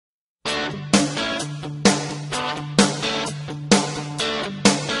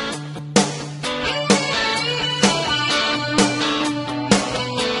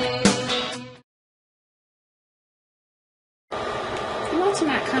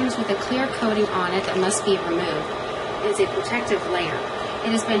comes with a clear coating on it that must be removed. It is a protective layer.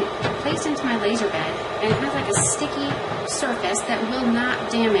 It has been placed into my laser bed, and it has like a sticky surface that will not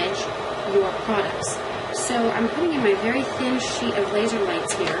damage your products. So I'm putting in my very thin sheet of laser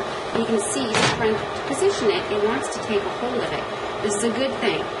lights here. You can see when to position it, it wants to take a hold of it. This is a good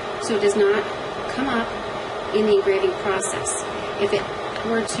thing, so it does not come up in the engraving process. If it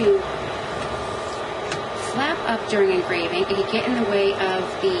were to flap up during engraving, it could get in the way of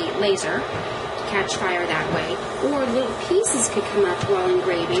the laser, catch fire that way, or little pieces could come up while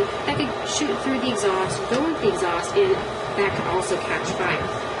engraving that could shoot through the exhaust, go into the exhaust, and that could also catch fire.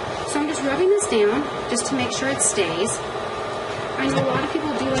 So I'm just rubbing this down just to make sure it stays. I know a lot of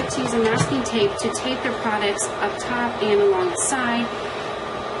people do like to use a masking tape to tape their products up top and along the side.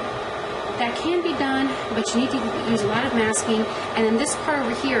 That can be done, but you need to use a lot of masking, and then this part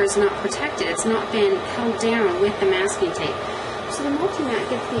over here is not protected. It's not been held down with the masking tape. So the MultiMat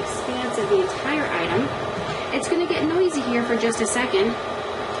gets the expanse of the entire item. It's going to get noisy here for just a second.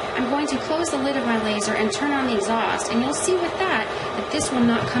 I'm going to close the lid of my laser and turn on the exhaust, and you'll see with that this will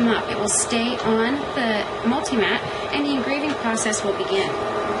not come up. It will stay on the MultiMat, and the engraving process will begin.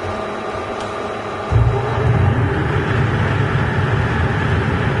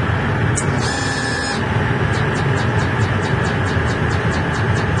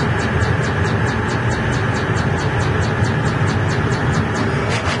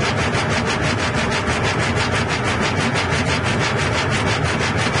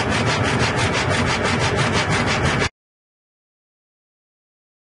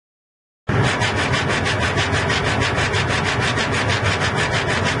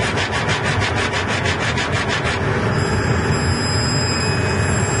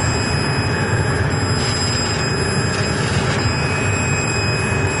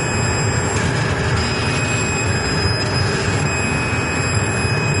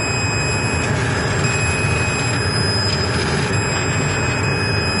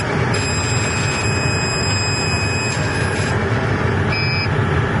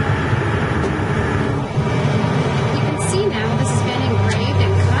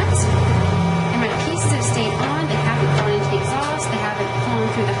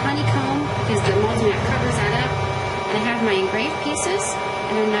 My engraved pieces,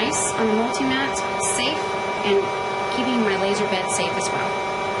 and they're nice on the MultiMat, safe, and keeping my laser bed safe as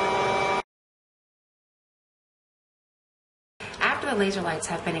well. After the laser lights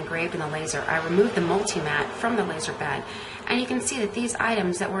have been engraved in the laser, I removed the MultiMat from the laser bed, and you can see that these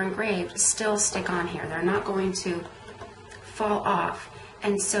items that were engraved still stick on here. They're not going to fall off,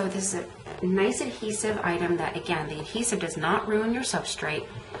 and so this is a nice adhesive item that, again, the adhesive does not ruin your substrate.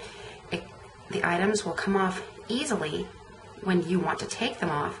 The items will come off easily when you want to take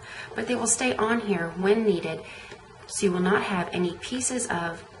them off, but they will stay on here when needed, so you will not have any pieces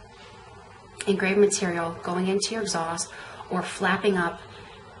of engraved material going into your exhaust or flapping up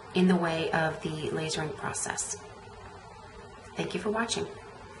in the way of the lasering process. Thank you for watching.